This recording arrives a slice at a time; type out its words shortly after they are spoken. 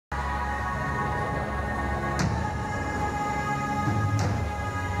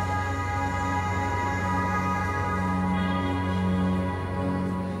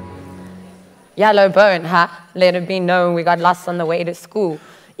Yellow bone, huh? Let it be known we got lost on the way to school.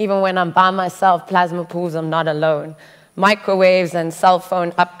 Even when I'm by myself, plasma pools, I'm not alone. Microwaves and cell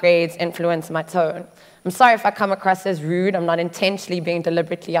phone upgrades influence my tone. I'm sorry if I come across as rude. I'm not intentionally being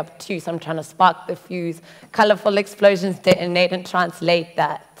deliberately obtuse. I'm trying to spark the fuse. Colorful explosions detonate and translate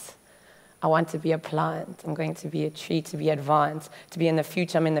that. I want to be a plant. I'm going to be a tree, to be advanced, to be in the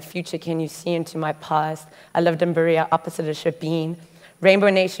future. I'm in the future. Can you see into my past? I lived in Berea, opposite of Shabine.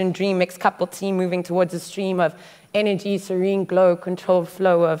 Rainbow Nation dream, mixed couple team moving towards a stream of energy, serene glow, controlled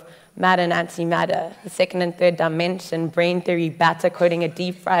flow of matter and antimatter. The second and third dimension, brain theory, batter, coding a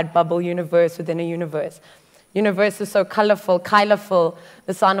deep-fried bubble universe within a universe. Universe is so colorful, Kyla Philander.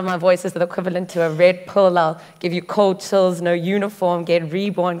 The sound of my voice is the equivalent to a red pill. I'll give you cold chills, no uniform, get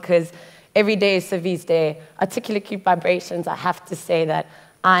reborn, because every day is Civi's day. Articulate cute vibrations, I have to say that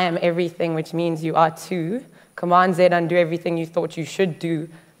I am everything, which means you are too. Command Z, undo everything you thought you should do.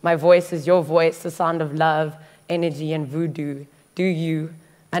 My voice is your voice, the sound of love, energy, and voodoo. Do you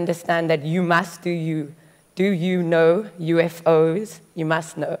understand that you must do you? Do you know UFOs? You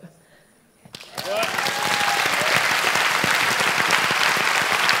must know.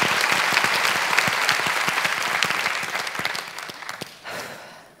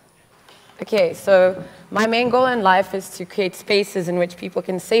 Okay, so my main goal in life is to create spaces in which people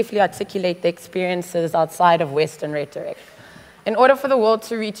can safely articulate their experiences outside of Western rhetoric. In order for the world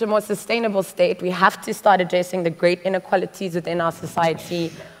to reach a more sustainable state, we have to start addressing the great inequalities within our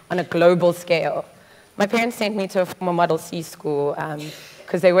society on a global scale. My parents sent me to a former Model C school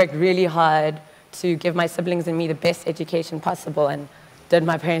because they worked really hard to give my siblings and me the best education possible, and did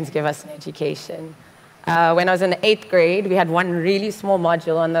my parents give us an education? When I was in the 8th grade, we had one really small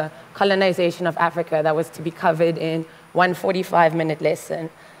module on the colonization of Africa that was to be covered in one 45-minute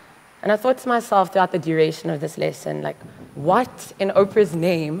lesson. And I thought to myself throughout the duration of this lesson, like, what in Oprah's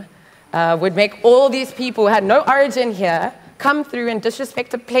name would make all these people who had no origin here come through and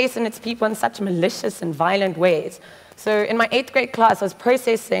disrespect a place and its people in such malicious and violent ways? So in my 8th grade class, I was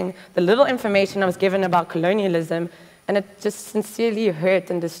processing the little information I was given about colonialism, and it just sincerely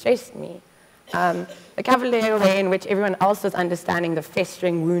hurt and distressed me. The cavalier way in which everyone else was understanding the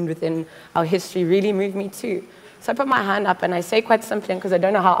festering wound within our history really moved me too. So I put my hand up and I say quite simply, because I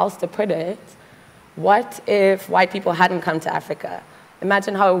don't know how else to put it, what if white people hadn't come to Africa?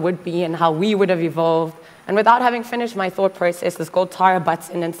 Imagine how it would be and how we would have evolved. And without having finished my thought process, this girl Tara butts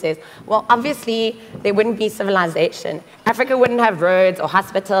in and says, well, obviously, there wouldn't be civilization. Africa wouldn't have roads or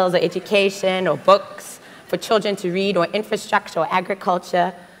hospitals or education or books for children to read or infrastructure or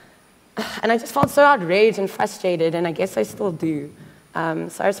agriculture. And I just felt so outraged and frustrated, and I guess I still do. So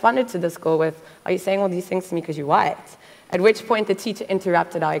I responded to this girl with, are you saying all these things to me because you're white? At which point the teacher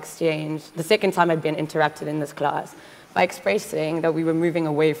interrupted our exchange, the second time I'd been interrupted in this class, by expressing that we were moving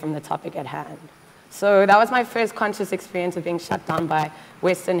away from the topic at hand. So that was my first conscious experience of being shut down by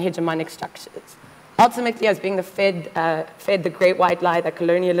Western hegemonic structures. Ultimately, I was being fed the great white lie that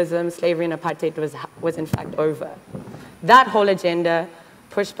colonialism, slavery, and apartheid was in fact over. That whole agenda,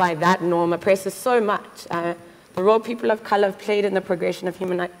 pushed by that norm, oppresses so much. The role people of color have played in the progression of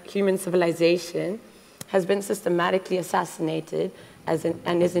human civilization has been systematically assassinated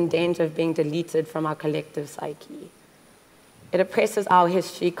and is in danger of being deleted from our collective psyche. It oppresses our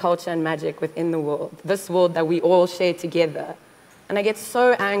history, culture, and magic within the world, this world that we all share together. And I get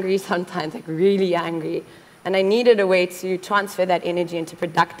so angry sometimes, like really angry. And I needed a way to transfer that energy into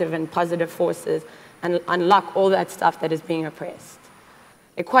productive and positive forces and unlock all that stuff that is being oppressed.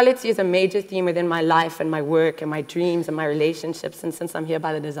 Equality is a major theme within my life and my work and my dreams and my relationships. And since I'm here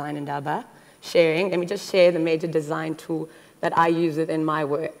by the design Indaba, sharing, let me just share the major design tool that I use within my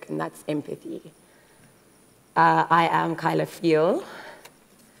work, and that's empathy. I am Kyla Philander,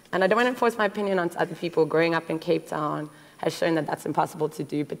 and I don't want to enforce my opinion onto other people. Growing up in Cape Town has shown that that's impossible to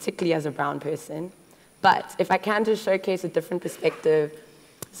do, particularly as a brown person. But if I can just showcase a different perspective,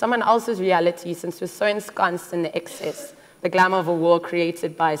 someone else's reality, since we're so ensconced in the excess, the glamour of a world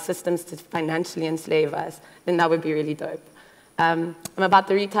created by systems to financially enslave us, then that would be really dope. I'm about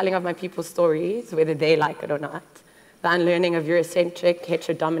the retelling of my people's stories, whether they like it or not, the unlearning of Eurocentric,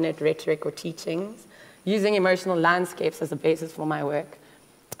 heterodominant rhetoric or teachings, using emotional landscapes as a basis for my work.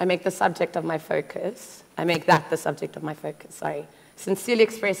 I make the subject of my focus. I make that the subject of my focus, sorry. Sincerely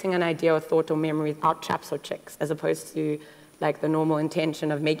expressing an idea or thought or memory without traps or tricks, as opposed to like the normal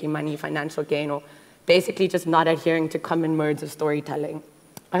intention of making money, financial gain, or basically just not adhering to common modes of storytelling.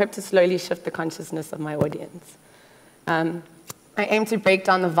 I hope to slowly shift the consciousness of my audience. I aim to break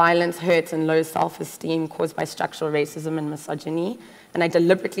down the violence, hurt, and low self-esteem caused by structural racism and misogyny, and I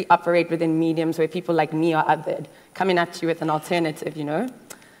deliberately operate within mediums where people like me are othered, coming at you with an alternative, you know?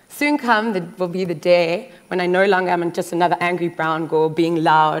 Soon will be the day when I no longer am just another angry brown girl being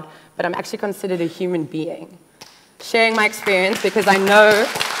loud, but I'm actually considered a human being. Sharing my experience because I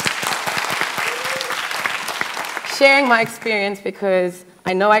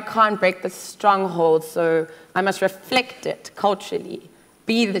know I can't break the stronghold, so I must reflect it culturally,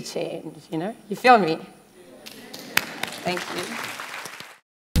 be the change, you know? You feel me? Thank you.